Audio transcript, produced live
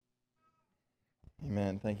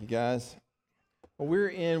Amen. Thank you, guys. Well, we're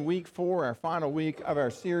in week 4, our final week of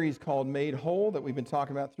our series called Made Whole that we've been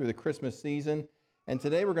talking about through the Christmas season. And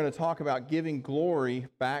today we're going to talk about giving glory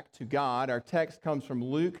back to God. Our text comes from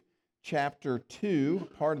Luke chapter 2,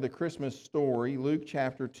 part of the Christmas story. Luke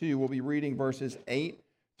chapter 2, we'll be reading verses 8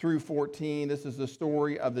 through 14. This is the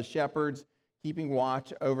story of the shepherds keeping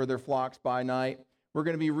watch over their flocks by night. We're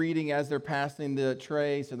going to be reading as they're passing the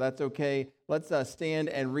tray, so that's okay. Let's stand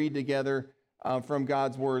and read together from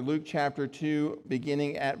God's Word. Luke chapter 2,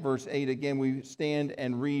 beginning at verse 8. Again, we stand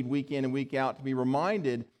and read week in and week out to be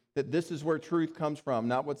reminded that this is where truth comes from,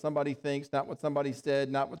 not what somebody thinks, not what somebody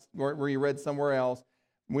said, not where you read somewhere else.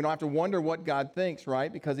 We don't have to wonder what God thinks,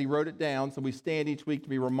 right? Because He wrote it down, so we stand each week to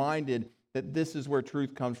be reminded that this is where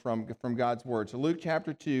truth comes from God's Word. So Luke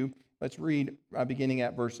chapter 2, let's read beginning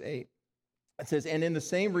at verse 8. It says, "And in the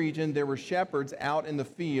same region there were shepherds out in the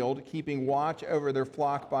field, keeping watch over their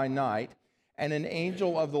flock by night. And an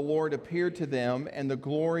angel of the Lord appeared to them, and the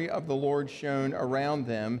glory of the Lord shone around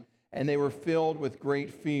them, and they were filled with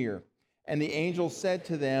great fear. And the angel said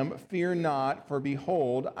to them, 'Fear not, for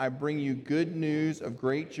behold, I bring you good news of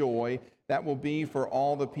great joy that will be for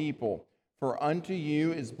all the people. For unto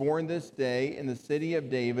you is born this day in the city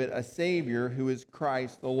of David a Savior, who is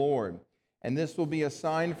Christ the Lord. And this will be a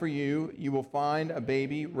sign for you. You will find a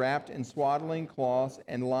baby wrapped in swaddling cloths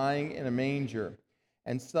and lying in a manger.'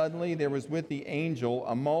 And suddenly there was with the angel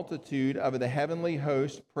a multitude of the heavenly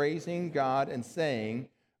host praising God and saying,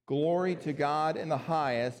 'Glory to God in the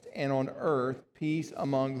highest, and on earth peace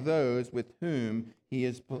among those with whom He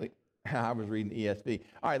is pleased.'" I was reading the ESV.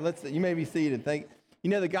 All right, you may be seated.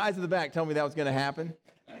 The guys in the back told me that was going to happen.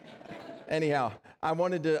 Anyhow, I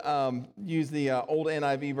wanted to use the old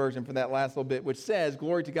NIV version for that last little bit, which says,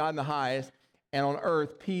 "Glory to God in the highest, and on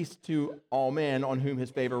earth peace to all men on whom His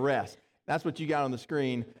favor rests." That's what you got on the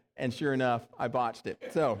screen, and sure enough, I botched it.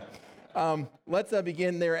 So let's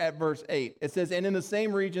begin there at verse 8. It says, "And in the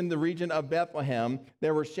same region, the region of Bethlehem,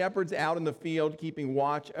 there were shepherds out in the field keeping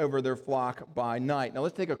watch over their flock by night." Now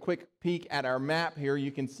let's take a quick peek at our map here.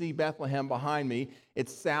 You can see Bethlehem behind me.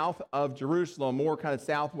 It's south of Jerusalem, more kind of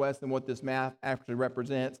southwest than what this map actually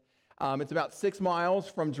represents. It's about 6 miles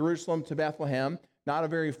from Jerusalem to Bethlehem, not a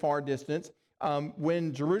very far distance.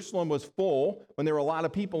 When Jerusalem was full, when there were a lot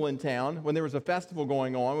of people in town, when there was a festival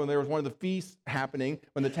going on, when there was one of the feasts happening,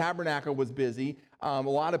 when the tabernacle was busy, a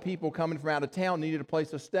lot of people coming from out of town needed a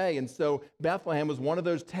place to stay. And so Bethlehem was one of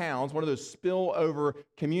those towns, one of those spillover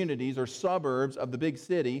communities or suburbs of the big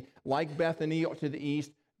city, like Bethany to the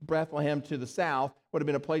east, Bethlehem to the south, would have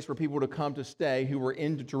been a place for people to come to stay who were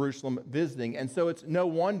into Jerusalem visiting. And so it's no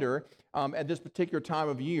wonder at this particular time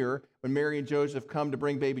of year, when Mary and Joseph come to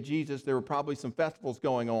bring baby Jesus, there were probably some festivals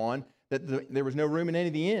going on, that there was no room in any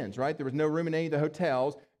of the inns, right? There was no room in any of the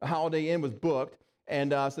hotels. The Holiday Inn was booked,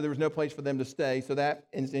 and so there was no place for them to stay. So that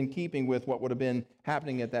is in keeping with what would have been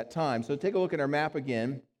happening at that time. So take a look at our map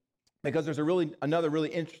again, because there's another really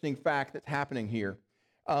interesting fact that's happening here.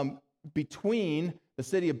 Between the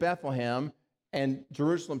city of Bethlehem and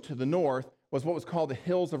Jerusalem to the north was what was called the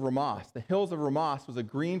Hills of Ramoth. The Hills of Ramoth was a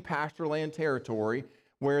green pasture land territory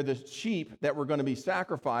where the sheep that were going to be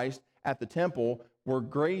sacrificed at the temple were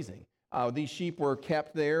grazing. These sheep were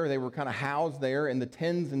kept there. They were kind of housed there in the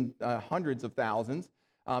tens and hundreds of thousands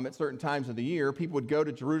at certain times of the year. People would go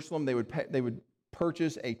to Jerusalem. They would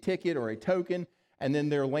purchase a ticket or a token, and then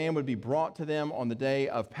their lamb would be brought to them on the day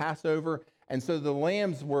of Passover. And so the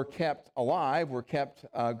lambs were kept alive, were kept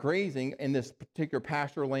grazing in this particular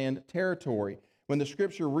pasture land territory. When the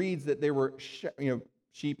scripture reads that there were,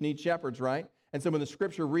 sheep need shepherds, right? And so when the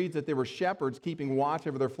scripture reads that there were shepherds keeping watch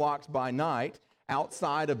over their flocks by night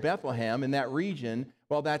outside of Bethlehem in that region,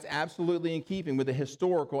 well, that's absolutely in keeping with the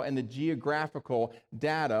historical and the geographical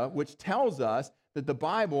data, which tells us that the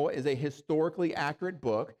Bible is a historically accurate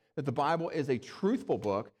book, that the Bible is a truthful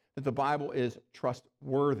book, that the Bible is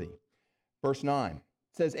trustworthy. Verse 9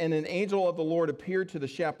 says, "And an angel of the Lord appeared to the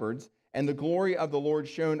shepherds, and the glory of the Lord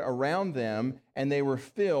shone around them, and they were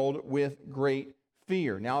filled with great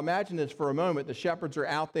fear." Now imagine this for a moment. The shepherds are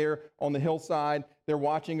out there on the hillside. They're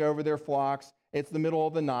watching over their flocks. It's the middle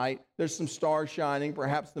of the night. There's some stars shining,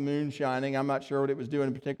 perhaps the moon shining. I'm not sure what it was doing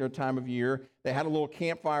at a particular time of year. They had a little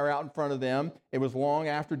campfire out in front of them. It was long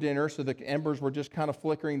after dinner, so the embers were just kind of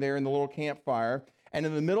flickering there in the little campfire. And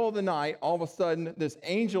in the middle of the night, all of a sudden, this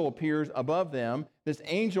angel appears above them. This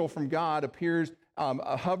angel from God appears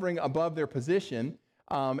hovering above their position,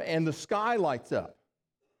 and the sky lights up.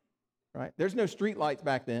 Right? There's no street lights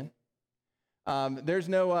back then. There's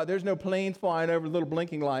no planes flying over, little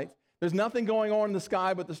blinking lights. There's nothing going on in the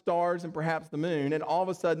sky but the stars and perhaps the moon. And all of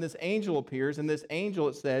a sudden, this angel appears, and this angel,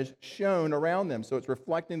 it says, shone around them. So it's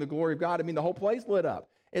reflecting the glory of God. I mean, the whole place lit up.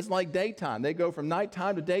 It's like daytime. They go from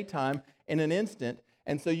nighttime to daytime in an instant.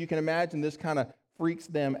 And so you can imagine this kind of freaks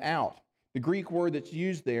them out. The Greek word that's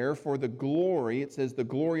used there for the glory, it says the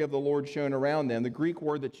glory of the Lord shone around them. The Greek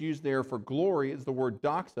word that's used there for glory is the word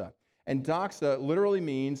doxa. And doxa literally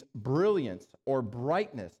means brilliance or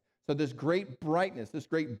brightness. So this great brightness, this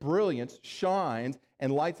great brilliance shines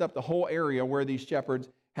and lights up the whole area where these shepherds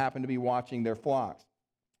happen to be watching their flocks.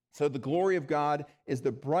 So the glory of God is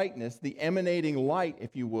the brightness, the emanating light,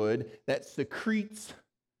 if you would, that secretes,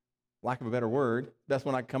 lack of a better word, that's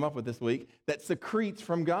one I come up with this week, that secretes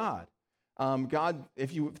from God. God,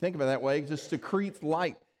 if you think of it that way, just secretes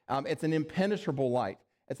light. It's an impenetrable light.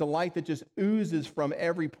 It's a light that just oozes from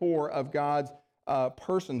every pore of God's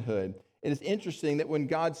personhood. It is interesting that when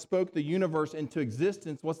God spoke the universe into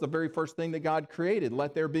existence, what's the very first thing that God created?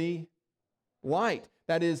 Let there be light.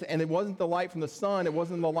 That is, and it wasn't the light from the sun, it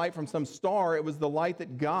wasn't the light from some star, it was the light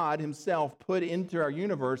that God himself put into our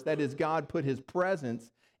universe. That is, God put his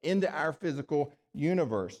presence into our physical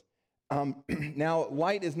universe. Now,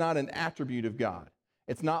 light is not an attribute of God.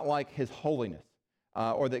 It's not like his holiness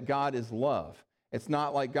or that God is love. It's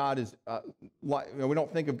not like God is, we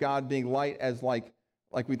don't think of God being light as like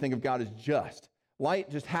we think of God as just. Light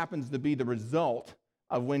just happens to be the result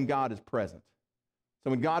of when God is present. So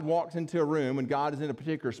when God walks into a room, when God is in a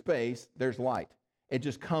particular space, there's light. It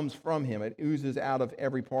just comes from him. It oozes out of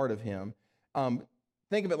every part of him.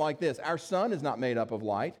 Think of it like this. Our sun is not made up of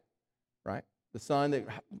light, right? The sun that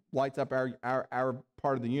lights up our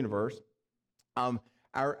part of the universe.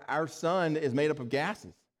 Our sun is made up of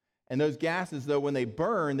gases. And those gases, though, when they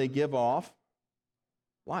burn, they give off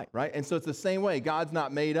light, right? And so it's the same way. God's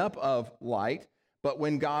not made up of light, but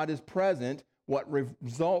when God is present, what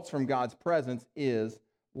results from God's presence is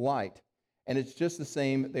light. And it's just the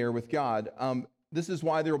same there with God. This is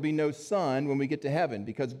why there will be no sun when we get to heaven,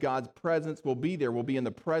 because God's presence will be there. We'll be in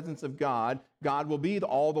the presence of God. God will be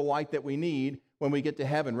all the light that we need when we get to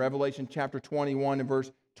heaven. Revelation chapter 21 and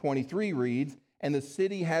verse 23 reads, "And the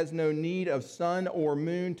city has no need of sun or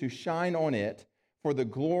moon to shine on it, for the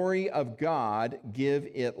glory of God give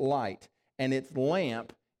it light, and its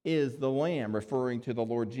lamp is the Lamb," referring to the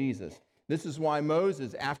Lord Jesus. This is why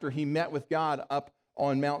Moses, after he met with God up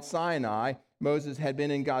on Mount Sinai, Moses had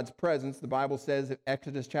been in God's presence. The Bible says in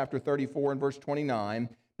Exodus chapter 34 and verse 29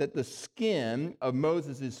 that the skin of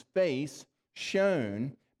Moses' face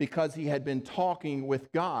shone because he had been talking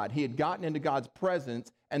with God. He had gotten into God's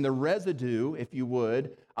presence, and the residue, if you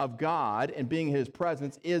would, of God and being in his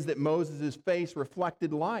presence is that Moses' face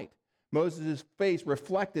reflected light. Moses' face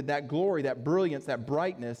reflected that glory, that brilliance, that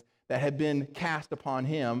brightness that had been cast upon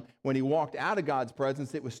him. When he walked out of God's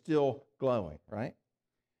presence, it was still glowing, right?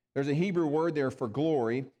 There's a Hebrew word there for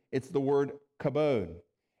glory. It's the word kabod.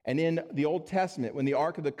 And in the Old Testament, when the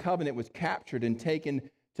Ark of the Covenant was captured and taken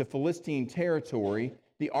to Philistine territory,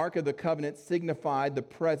 the Ark of the Covenant signified the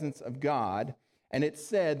presence of God. And it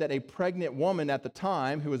said that a pregnant woman at the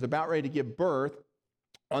time who was about ready to give birth,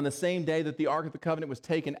 on the same day that the Ark of the Covenant was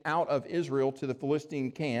taken out of Israel to the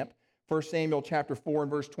Philistine camp, 1 Samuel chapter 4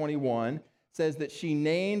 and verse 21, says that she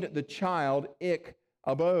named the child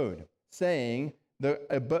Ichabod, saying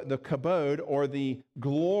the kabod, or the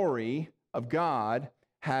glory of God,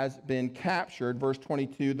 has been captured. Verse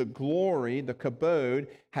 22, the glory, the kabod,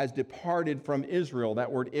 has departed from Israel.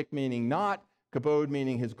 That word ik meaning not, kabod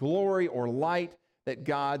meaning his glory or light, that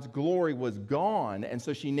God's glory was gone. And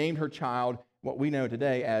so she named her child what we know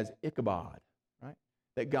today as Ichabod, right?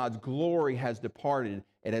 That God's glory has departed.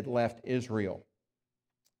 It had left Israel.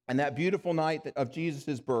 And that beautiful night of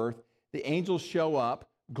Jesus' birth, the angels show up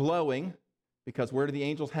glowing, because where do the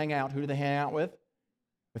angels hang out? Who do they hang out with?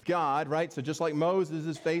 With God, right? So just like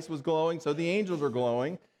Moses' face was glowing, so the angels are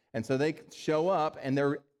glowing. And so they show up, and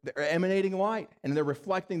they're emanating light, and they're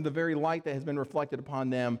reflecting the very light that has been reflected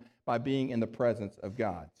upon them by being in the presence of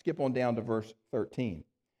God. Skip on down to verse 13.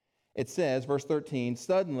 It says, verse 13,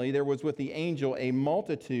 "Suddenly there was with the angel a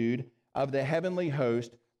multitude of the heavenly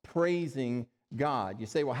host praising God." You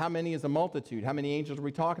say, well, how many is a multitude? How many angels are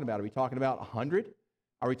we talking about? Are we talking about 100?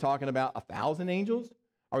 Are we talking about 1,000 angels?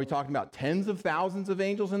 Are we talking about tens of thousands of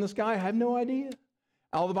angels in the sky? I have no idea.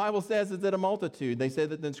 All the Bible says is that a multitude. They say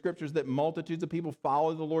that in the scriptures that multitudes of people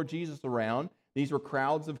follow the Lord Jesus around. These were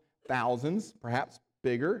crowds of thousands, perhaps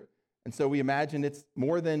bigger. And so we imagine it's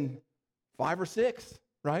more than 5 or 6,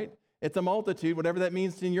 right? It's a multitude, whatever that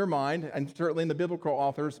means in your mind, and certainly in the biblical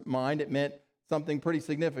author's mind, it meant something pretty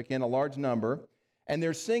significant, a large number. And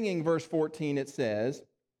they're singing, verse 14, it says,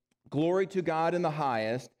 "Glory to God in the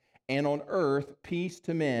highest, and on earth peace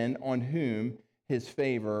to men on whom his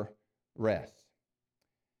favor rests.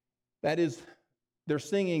 That is, they're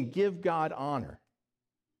singing, give God honor,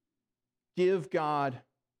 give God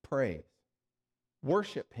praise,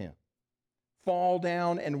 worship him, fall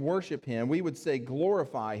down and worship him. We would say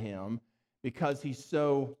glorify him because he's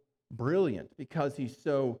so brilliant, because he's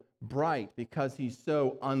so bright, because he's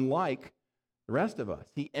so unlike the rest of us.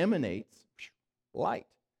 He emanates light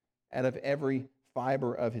out of every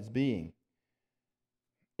fiber of his being.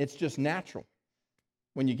 It's just natural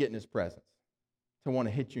when you get in his presence to want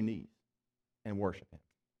to hit your knees and worship him.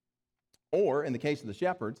 Or in the case of the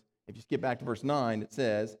shepherds, if you skip back to verse 9, it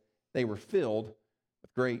says they were filled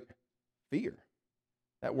with great fear.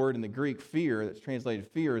 That word in the Greek, fear, that's translated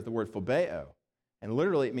fear, is the word phobeo. And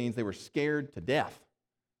literally it means they were scared to death.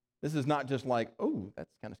 This is not just like, oh,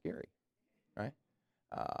 that's kind of scary, right?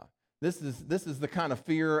 This is the kind of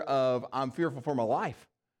fear of, I'm fearful for my life.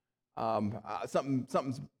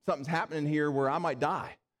 Something's happening here where I might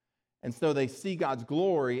die. And so they see God's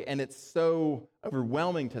glory, and it's so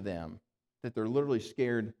overwhelming to them that they're literally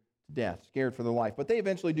scared to death, scared for their life. But they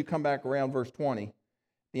eventually do come back around, verse 20,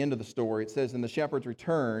 the end of the story. It says, and the shepherds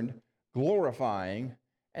returned, glorifying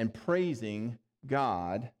and praising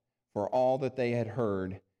God for all that they had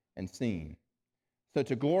heard and seen. So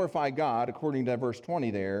to glorify God, according to verse 20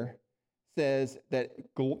 there, says that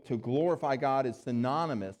to glorify God is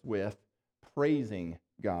synonymous with praising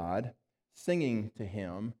God, singing to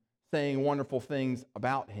him, saying wonderful things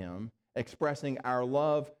about him, expressing our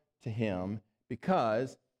love to him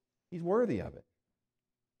because he's worthy of it,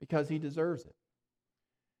 because he deserves it.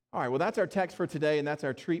 All right, well, that's our text for today, and that's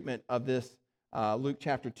our treatment of this Luke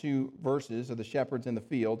chapter 2 verses of the shepherds in the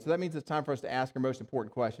field. So that means it's time for us to ask our most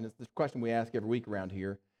important question. It's the question we ask every week around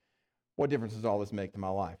here. What difference does all this make to my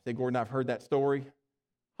life? Say, Gordon, I've heard that story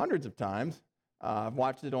hundreds of times. I've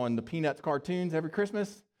watched it on the Peanuts cartoons every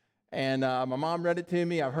Christmas, and my mom read it to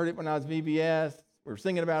me. I've heard it when I was VBS. We were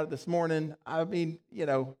singing about it this morning. I mean,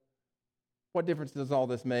 what difference does all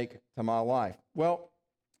this make to my life? Well,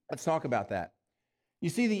 let's talk about that. You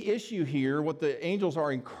see, the issue here, what the angels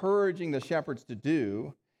are encouraging the shepherds to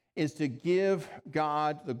do, is to give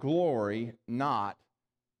God the glory, not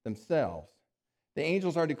themselves. The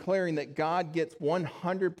angels are declaring that God gets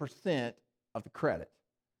 100% of the credit.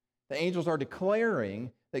 The angels are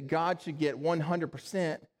declaring that God should get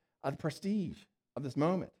 100% of the prestige of this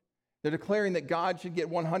moment. They're declaring that God should get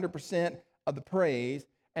 100% of the praise,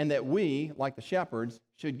 and that we, like the shepherds,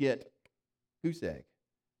 should get goose egg,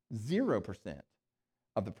 0%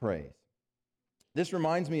 of the praise. This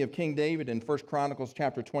reminds me of King David in 1 Chronicles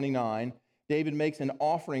chapter 29. David makes an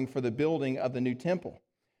offering for the building of the new temple.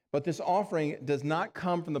 But this offering does not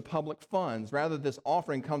come from the public funds. Rather, this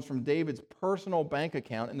offering comes from David's personal bank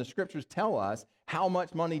account, and the scriptures tell us how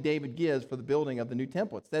much money David gives for the building of the new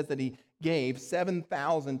temple. It says that he gave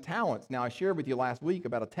 7,000 talents. Now, I shared with you last week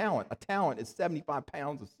about a talent. A talent is 75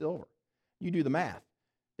 pounds of silver. You do the math.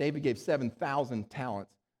 David gave 7,000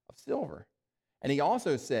 talents of silver. And he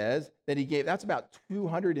also says that he gave, that's about a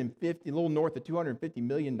little north of $250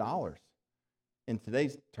 million in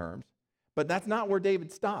today's terms. But that's not where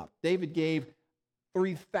David stopped. David gave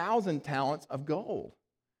 3,000 talents of gold,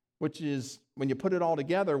 which is, when you put it all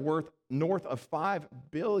together, worth north of $5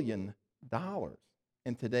 billion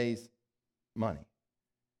in today's money.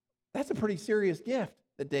 That's a pretty serious gift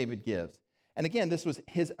that David gives. And again, this was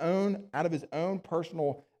his own, out of his own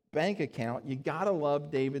personal bank account. You got to love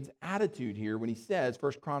David's attitude here when he says,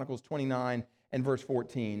 1 Chronicles 29 and verse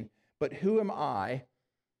 14, but who am I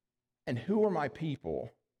and who are my people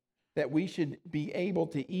that we should be able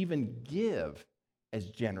to even give as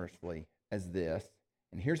generously as this?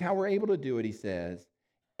 And here's how we're able to do it, he says,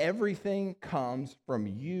 everything comes from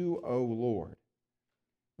you, O Lord.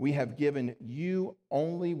 We have given you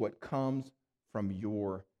only what comes from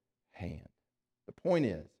your hand. The point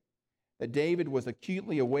is that David was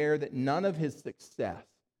acutely aware that none of his success,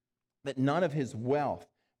 that none of his wealth,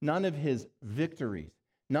 none of his victories,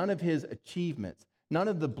 none of his achievements, none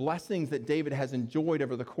of the blessings that David has enjoyed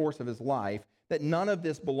over the course of his life, that none of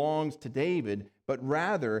this belongs to David, but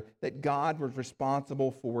rather that God was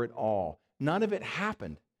responsible for it all. None of it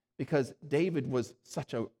happened because David was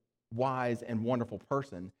such a wise and wonderful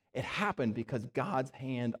person. It happened because God's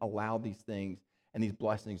hand allowed these things and these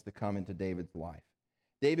blessings to come into David's life.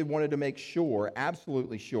 David wanted to make sure,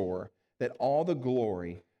 absolutely sure, that all the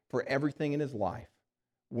glory for everything in his life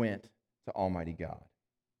went to Almighty God.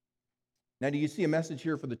 Now, do you see a message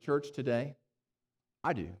here for the church today?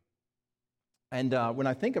 I do. And when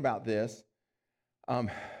I think about this,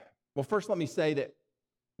 well, first let me say that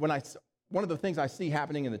when one of the things I see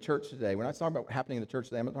happening in the church today, when I talk about happening in the church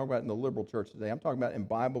today, I'm not talking about in the liberal church today. I'm talking about in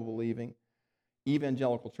Bible-believing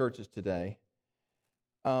evangelical churches today.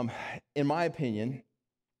 In my opinion,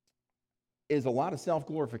 is a lot of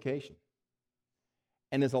self-glorification,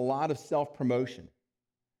 and is a lot of self-promotion,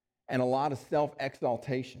 and a lot of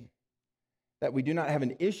self-exaltation. That we do not have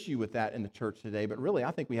an issue with that in the church today, but really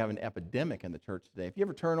I think we have an epidemic in the church today. If you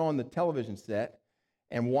ever turn on the television set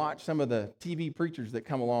and watch some of the TV preachers that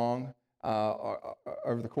come along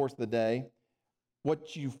over the course of the day,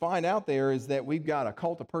 what you find out there is that we've got a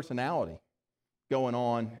cult of personality going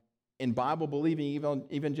on in Bible-believing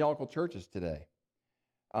evangelical churches today.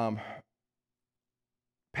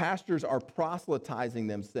 Pastors are proselytizing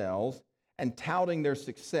themselves and touting their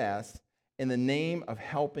success in the name of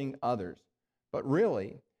helping others. But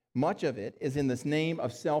really, much of it is in this name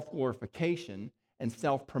of self-glorification and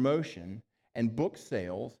self-promotion and book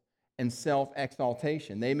sales and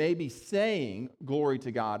self-exaltation. They may be saying glory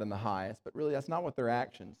to God in the highest, but really that's not what their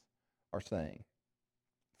actions are saying.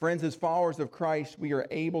 Friends, as followers of Christ, we are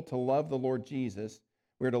able to love the Lord Jesus.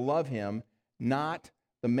 We are to love him, not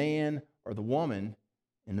the man or the woman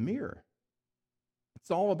in the mirror.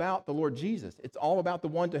 It's all about the Lord Jesus. It's all about the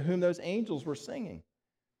one to whom those angels were singing.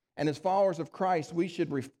 And as followers of Christ, we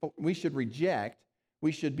should reject,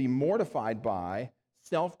 we should be mortified by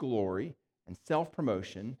self-glory and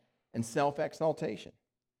self-promotion and self-exaltation.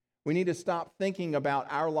 We need to stop thinking about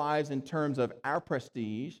our lives in terms of our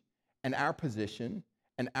prestige and our position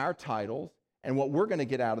and our titles and what we're going to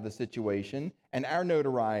get out of the situation and our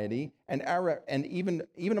notoriety and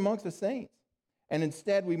even amongst the saints. And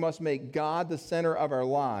instead, we must make God the center of our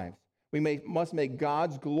lives. We must make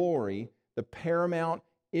God's glory the paramount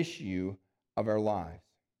issue of our lives.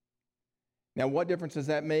 Now, what difference does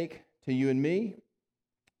that make to you and me?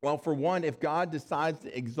 Well, for one, if God decides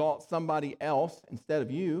to exalt somebody else instead of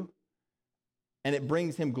you, and it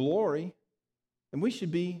brings him glory, then we should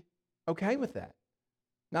be okay with that.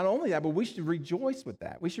 Not only that, but we should rejoice with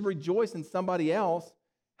that. We should rejoice in somebody else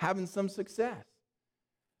having some success.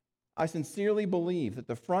 I sincerely believe that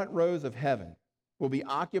the front rows of heaven will be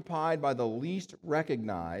occupied by the least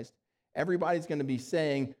recognized. Everybody's going to be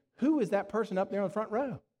saying, who is that person up there on the front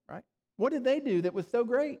row, right? What did they do that was so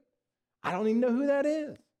great? I don't even know who that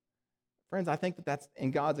is. Friends, I think that's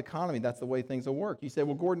in God's economy, that's the way things will work. You say,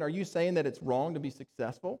 well, Gordon, are you saying that it's wrong to be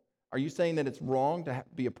successful? Are you saying that it's wrong to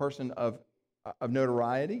be a person of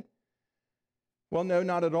notoriety? Well, no,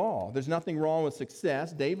 not at all. There's nothing wrong with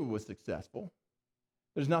success. David was successful.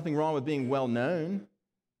 There's nothing wrong with being well known.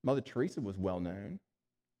 Mother Teresa was well known.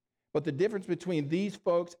 But the difference between these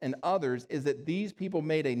folks and others is that these people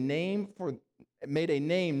made a name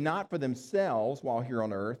not for themselves while here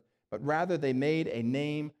on earth, but rather they made a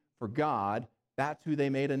name for God. That's who they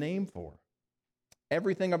made a name for.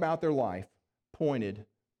 Everything about their life pointed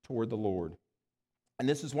toward the Lord. And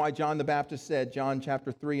this is why John the Baptist said, John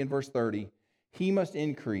chapter 3 and verse 30, he must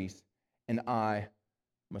increase and I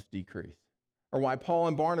must decrease. Or why Paul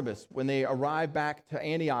and Barnabas, when they arrived back to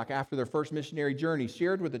Antioch after their first missionary journey,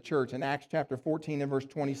 shared with the church in Acts chapter 14 and verse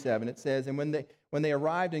 27. It says, and when they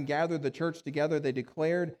arrived and gathered the church together, they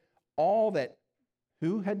declared all that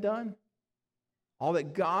who had done? All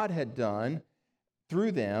that God had done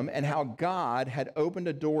through them and how God had opened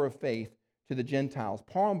a door of faith to the Gentiles.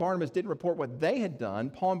 Paul and Barnabas didn't report what they had done.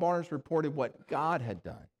 Paul and Barnabas reported what God had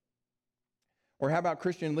done. Or how about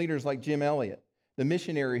Christian leaders like Jim Elliot, the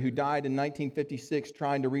missionary who died in 1956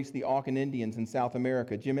 trying to reach the Aucan Indians in South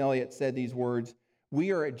America? Jim Elliot said these words,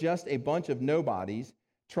 "We are just a bunch of nobodies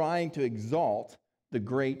trying to exalt the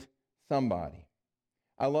great somebody."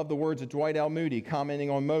 I love the words of Dwight L. Moody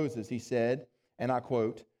commenting on Moses. He said, and I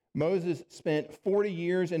quote, "Moses spent 40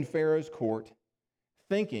 years in Pharaoh's court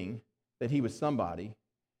thinking that he was somebody.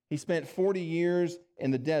 He spent 40 years in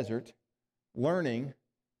the desert learning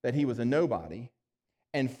that he was a nobody,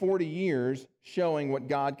 and 40 years showing what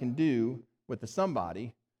God can do with the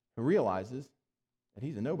somebody who realizes that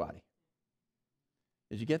he's a nobody."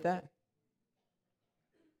 Did you get that?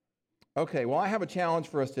 Okay, well, I have a challenge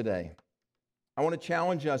for us today. I want to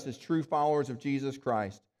challenge us as true followers of Jesus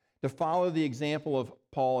Christ to follow the example of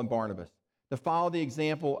Paul and Barnabas, to follow the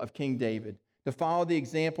example of King David, to follow the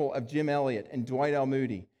example of Jim Elliot and Dwight L.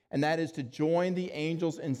 Moody, and that is to join the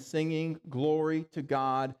angels in singing glory to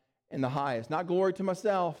God in the highest. Not glory to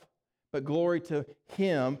myself, but glory to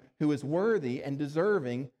him who is worthy and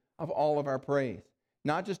deserving of all of our praise.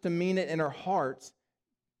 Not just to mean it in our hearts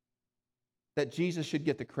that Jesus should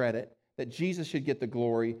get the credit, that Jesus should get the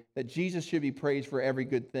glory, that Jesus should be praised for every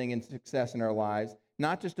good thing and success in our lives.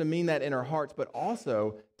 Not just to mean that in our hearts, but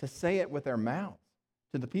also to say it with our mouths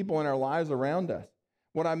to the people in our lives around us.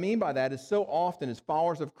 What I mean by that is so often as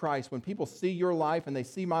followers of Christ, when people see your life and they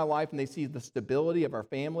see my life and they see the stability of our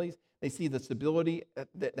families, they see the stability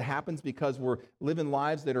that happens because we're living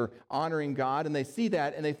lives that are honoring God, and they see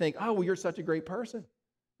that and they think, oh, well, you're such a great person,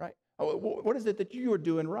 right? Oh, what is it that you are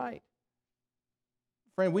doing right?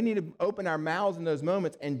 Friend, we need to open our mouths in those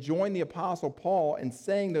moments and join the Apostle Paul in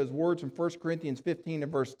saying those words from 1 Corinthians 15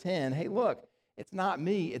 and verse 10. Hey, look, it's not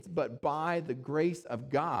me, it's but by the grace of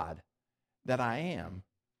God that I am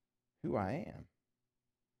who I am.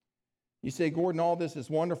 You say, Gordon, all this is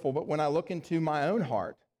wonderful, but when I look into my own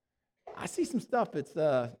heart, I see some stuff that's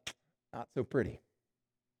not so pretty.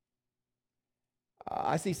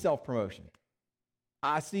 I see self-promotion.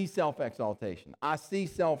 I see self-exaltation. I see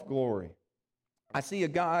self-glory. I see a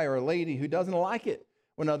guy or a lady who doesn't like it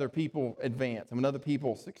when other people advance and when other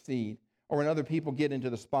people succeed or when other people get into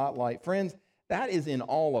the spotlight. Friends, that is in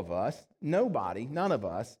all of us. Nobody, none of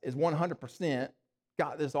us, is 100%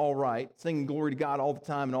 got this all right, singing glory to God all the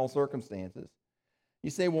time in all circumstances. You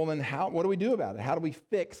say, well, then what do we do about it? How do we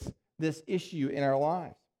fix this issue in our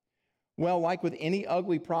lives? Well, like with any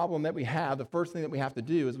ugly problem that we have, the first thing that we have to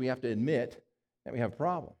do is we have to admit that we have a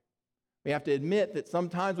problem. We have to admit that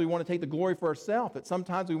sometimes we want to take the glory for ourselves, that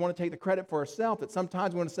sometimes we want to take the credit for ourselves, that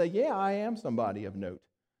sometimes we want to say, yeah, I am somebody of note,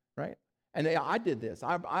 right? And I did this.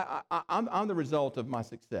 I'm the result of my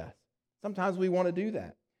success. Sometimes we want to do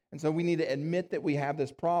that. And so we need to admit that we have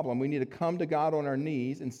this problem. We need to come to God on our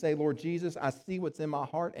knees and say, Lord Jesus, I see what's in my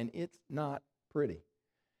heart, and it's not pretty.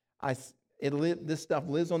 This stuff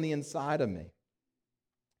lives on the inside of me.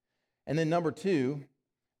 And then number two,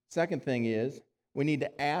 second thing is, we need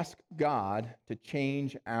to ask God to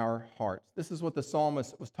change our hearts. This is what the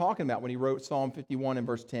psalmist was talking about when he wrote Psalm 51 and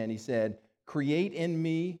verse 10. He said, create in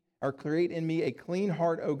me a clean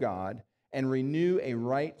heart, O God, and renew a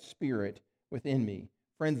right spirit within me.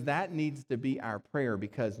 Friends, that needs to be our prayer,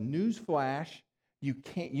 because newsflash,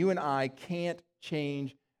 you and I can't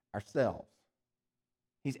change ourselves.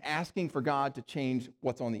 He's asking for God to change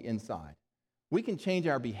what's on the inside. We can change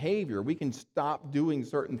our behavior. We can stop doing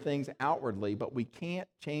certain things outwardly, but we can't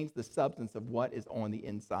change the substance of what is on the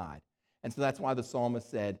inside. And so that's why the psalmist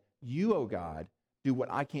said, you, O God, do what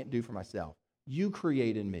I can't do for myself. You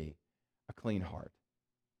create in me a clean heart.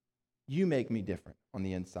 You make me different on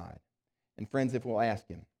the inside. And friends, if we'll ask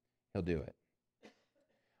him, he'll do it.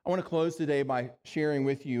 I want to close today by sharing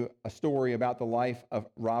with you a story about the life of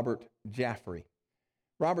Robert Jaffray.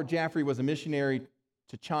 Robert Jaffray was a missionary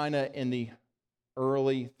to China in the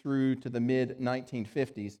early through to the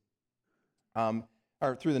mid-1950s,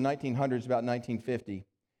 or through the 1900s, about 1950.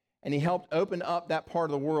 And he helped open up that part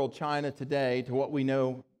of the world, China today, to what we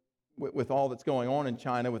know with all that's going on in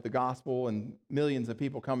China with the gospel and millions of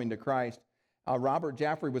people coming to Christ. Robert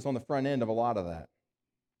Jaffray was on the front end of a lot of that.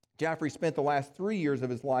 Jaffray spent the last 3 years of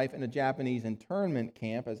his life in a Japanese internment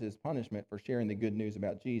camp as his punishment for sharing the good news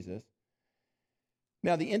about Jesus.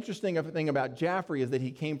 Now, the interesting thing about Jaffray is that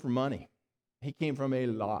he came from money. He came from a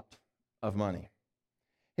lot of money.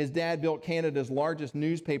 His dad built Canada's largest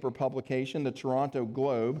newspaper publication, the Toronto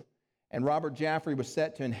Globe, and Robert Jaffray was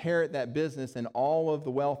set to inherit that business and all of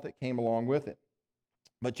the wealth that came along with it.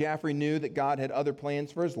 But Jaffray knew that God had other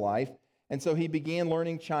plans for his life, and so he began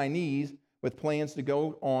learning Chinese with plans to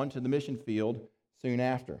go on to the mission field soon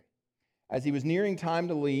after. As he was nearing time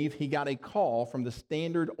to leave, he got a call from the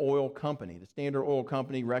Standard Oil Company. The Standard Oil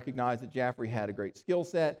Company recognized that Jaffray had a great skill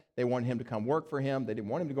set. They wanted him to come work for him. They didn't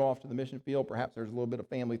want him to go off to the mission field. Perhaps there's a little bit of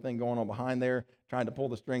family thing going on behind there, trying to pull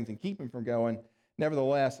the strings and keep him from going.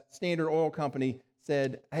 Nevertheless, Standard Oil Company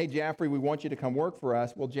said, hey, Jaffray, we want you to come work for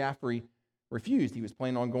us. Well, Jaffray refused. He was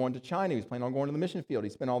planning on going to China. He was planning on going to the mission field. He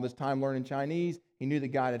spent all this time learning Chinese. He knew that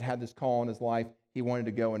God had this call in his life. He wanted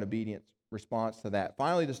to go in obedience response to that.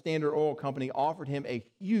 Finally, the Standard Oil Company offered him a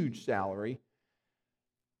huge salary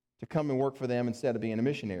to come and work for them instead of being a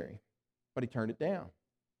missionary, but he turned it down.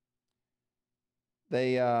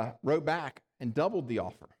 They wrote back and doubled the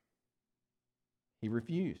offer. He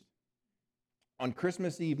refused. On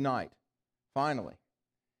Christmas Eve night, finally,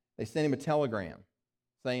 they sent him a telegram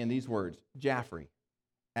saying these words, Jaffray,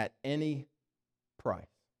 at any price.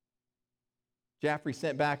 Jaffray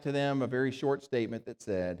sent back to them a very short statement that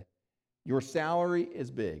said, your salary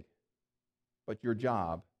is big, but your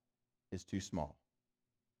job is too small.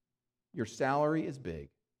 Your salary is big,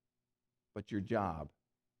 but your job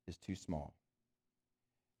is too small.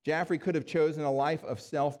 Jaffray could have chosen a life of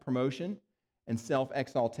self-promotion and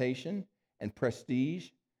self-exaltation and prestige,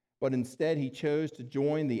 but instead he chose to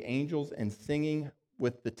join the angels in singing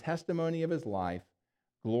with the testimony of his life,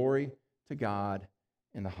 glory to God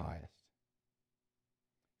in the highest.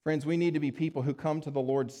 Friends, we need to be people who come to the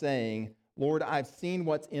Lord saying, Lord, I've seen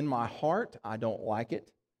what's in my heart. I don't like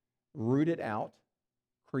it. Root it out.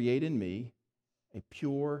 Create in me a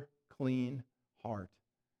pure, clean heart,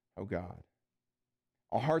 oh God.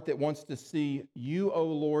 A heart that wants to see you, O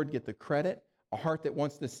Lord, get the credit. A heart that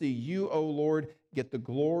wants to see you, O Lord, get the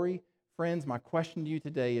glory. Friends, my question to you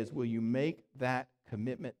today is, will you make that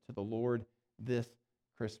commitment to the Lord this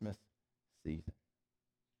Christmas season?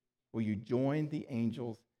 Will you join the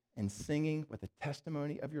angels in singing with the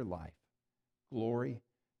testimony of your life, glory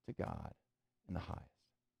to God in the highest?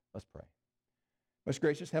 Let's pray. Most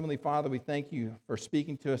gracious Heavenly Father, we thank you for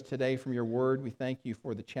speaking to us today from your word. We thank you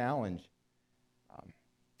for the challenge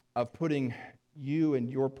of putting you and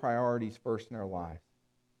your priorities first in our lives.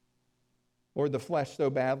 Lord, the flesh so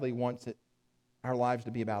badly wants our lives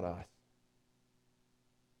to be about us.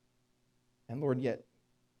 And Lord, yet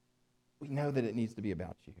we know that it needs to be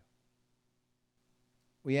about you.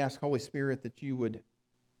 We ask, Holy Spirit, that you would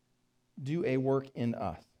do a work in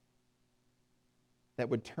us that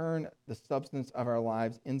would turn the substance of our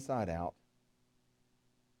lives inside out,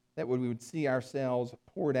 that we would see ourselves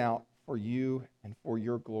poured out for you and for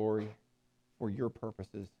your glory, for your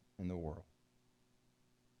purposes in the world.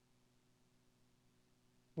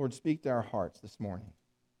 Lord, speak to our hearts this morning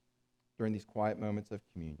during these quiet moments of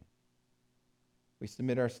communion. We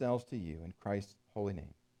submit ourselves to you in Christ's holy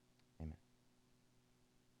name.